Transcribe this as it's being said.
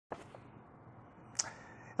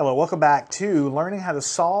Hello, welcome back to learning how to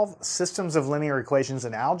solve systems of linear equations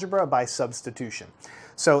in algebra by substitution.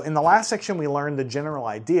 So in the last section we learned the general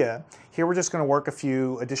idea. Here we're just going to work a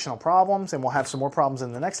few additional problems, and we'll have some more problems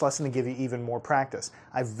in the next lesson to give you even more practice.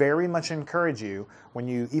 I very much encourage you,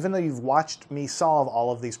 even though you've watched me solve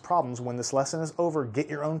all of these problems, when this lesson is over, get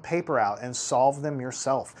your own paper out and solve them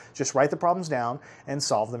yourself. Just write the problems down and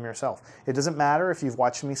solve them yourself. It doesn't matter if you've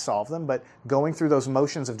watched me solve them, but going through those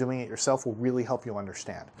motions of doing it yourself will really help you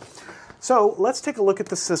understand. So let's take a look at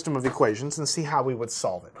the system of equations and see how we would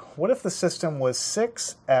solve it. What if the system was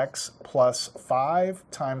 6x plus 5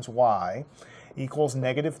 times y equals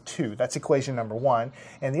 -2? That's equation number 1.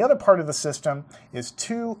 And the other part of the system is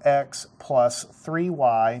 2x plus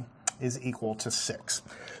 3y is equal to 6.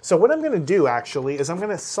 So what I'm going to do actually is I'm going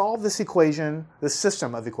to solve this equation, this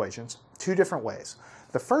system of equations, two different ways.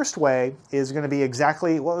 The first way is going to be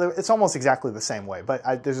it's almost exactly the same way, but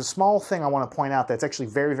there's a small thing I want to point out that's actually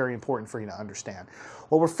very, very important for you to understand.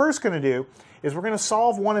 What we're first going to do is we're going to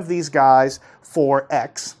solve one of these guys for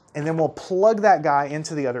x, and then we'll plug that guy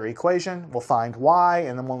into the other equation. We'll find y,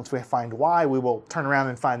 and then once we find y, we will turn around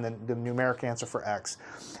and find the numeric answer for x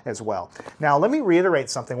as well. Now, let me reiterate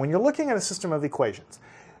something. When you're looking at a system of equations,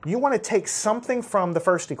 you want to take something from the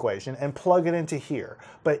first equation and plug it into here.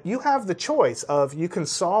 But you have the choice of you can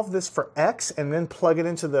solve this for x and then plug it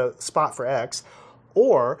into the spot for x,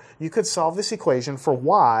 or you could solve this equation for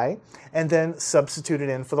y and then substitute it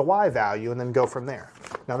in for the y value and then go from there.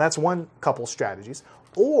 Now that's one couple strategies.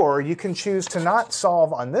 Or you can choose to not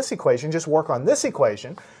solve on this equation, just work on this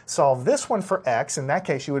equation, solve this one for x. In that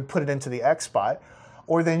case, you would put it into the x spot.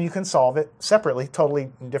 Or then you can solve it separately,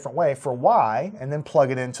 totally different way, for y, and then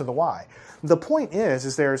plug it into the y. The point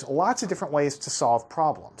is there's lots of different ways to solve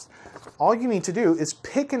problems. All you need to do is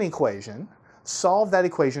pick an equation, solve that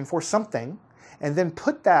equation for something, and then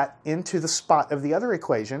put that into the spot of the other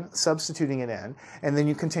equation, substituting it in, and then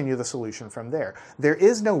you continue the solution from there. There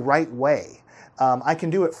is no right way. I can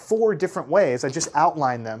do it 4 different ways. I just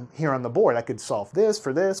outline them here on the board. I could solve this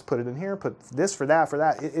for this, put it in here, put this for that, for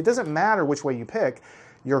that. It doesn't matter which way you pick.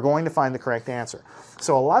 You're going to find the correct answer.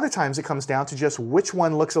 So a lot of times it comes down to just which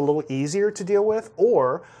one looks a little easier to deal with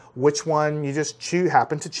or which one you just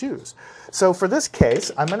happen to choose. So for this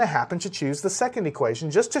case, I'm going to happen to choose the second equation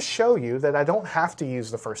just to show you that I don't have to use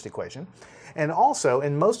the first equation. And also,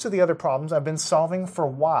 in most of the other problems, I've been solving for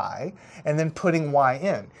y and then putting y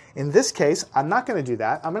in. In this case, I'm not going to do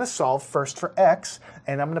that. I'm going to solve first for x,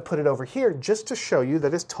 and I'm going to put it over here just to show you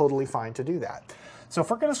that it's totally fine to do that. So if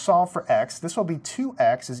we're going to solve for x, this will be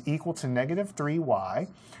 2x is equal to -3y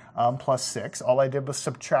plus 6. All I did was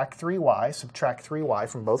subtract 3y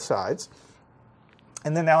from both sides.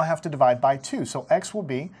 And then now I have to divide by 2. So x will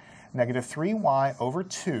be -3y over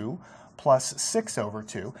 2 plus 6 over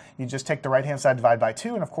 2. You just take the right-hand side, divide by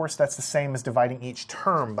 2, and of course that's the same as dividing each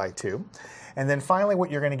term by 2. And then finally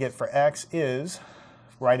what you're going to get for x is,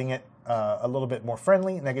 writing it a little bit more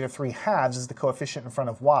friendly, -3/2 is the coefficient in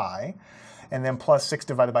front of y, and then plus 6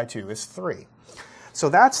 divided by 2 is 3. So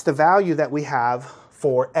that's the value that we have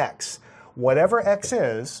for x. Whatever x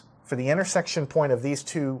is, for the intersection point of these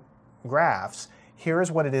two graphs, here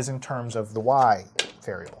is what it is in terms of the y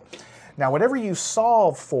variable. Now, whatever you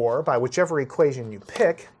solve for by whichever equation you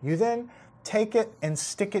pick, you then take it and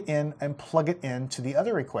stick it in and plug it into the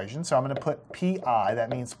other equation. So I'm going to put pi, that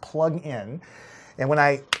means plug in. And when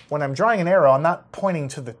I'm drawing an arrow, I'm not pointing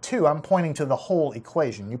to the 2, I'm pointing to the whole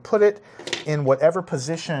equation. You put it in whatever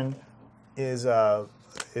position is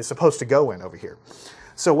supposed to go in over here.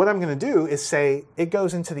 So what I'm going to do is say it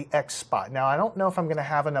goes into the x spot. Now, I don't know if I'm going to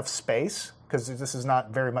have enough space, because this is not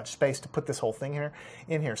very much space to put this whole thing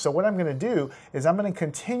in here. So what I'm going to do is I'm going to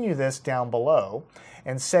continue this down below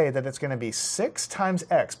and say that it's going to be 6 times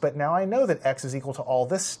x. But now I know that x is equal to all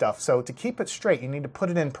this stuff. So to keep it straight, you need to put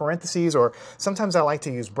it in parentheses, or sometimes I like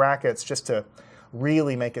to use brackets just to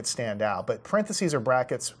really make it stand out. But parentheses or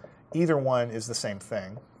brackets, either one is the same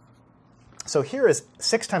thing. So here is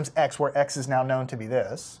 6 times x, where x is now known to be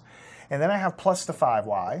this. And then I have plus the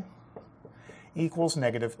 5y equals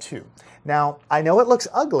 -2. Now, I know it looks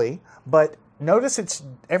ugly, but notice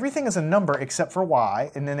everything is a number except for y,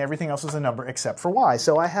 and then everything else is a number except for y.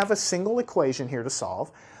 So I have a single equation here to solve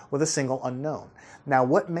with a single unknown. Now,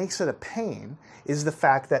 what makes it a pain is the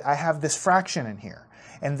fact that I have this fraction in here.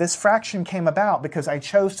 And this fraction came about because I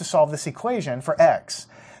chose to solve this equation for x.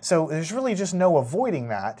 So there's really just no avoiding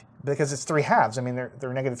that because it's 3/2. I mean, they're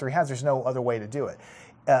 -3/2. There's no other way to do it.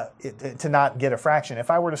 To not get a fraction.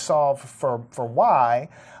 If I were to solve for y,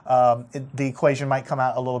 the equation might come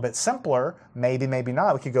out a little bit simpler. Maybe, maybe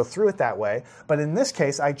not. We could go through it that way. But in this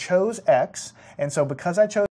case, I chose x, and so because I chose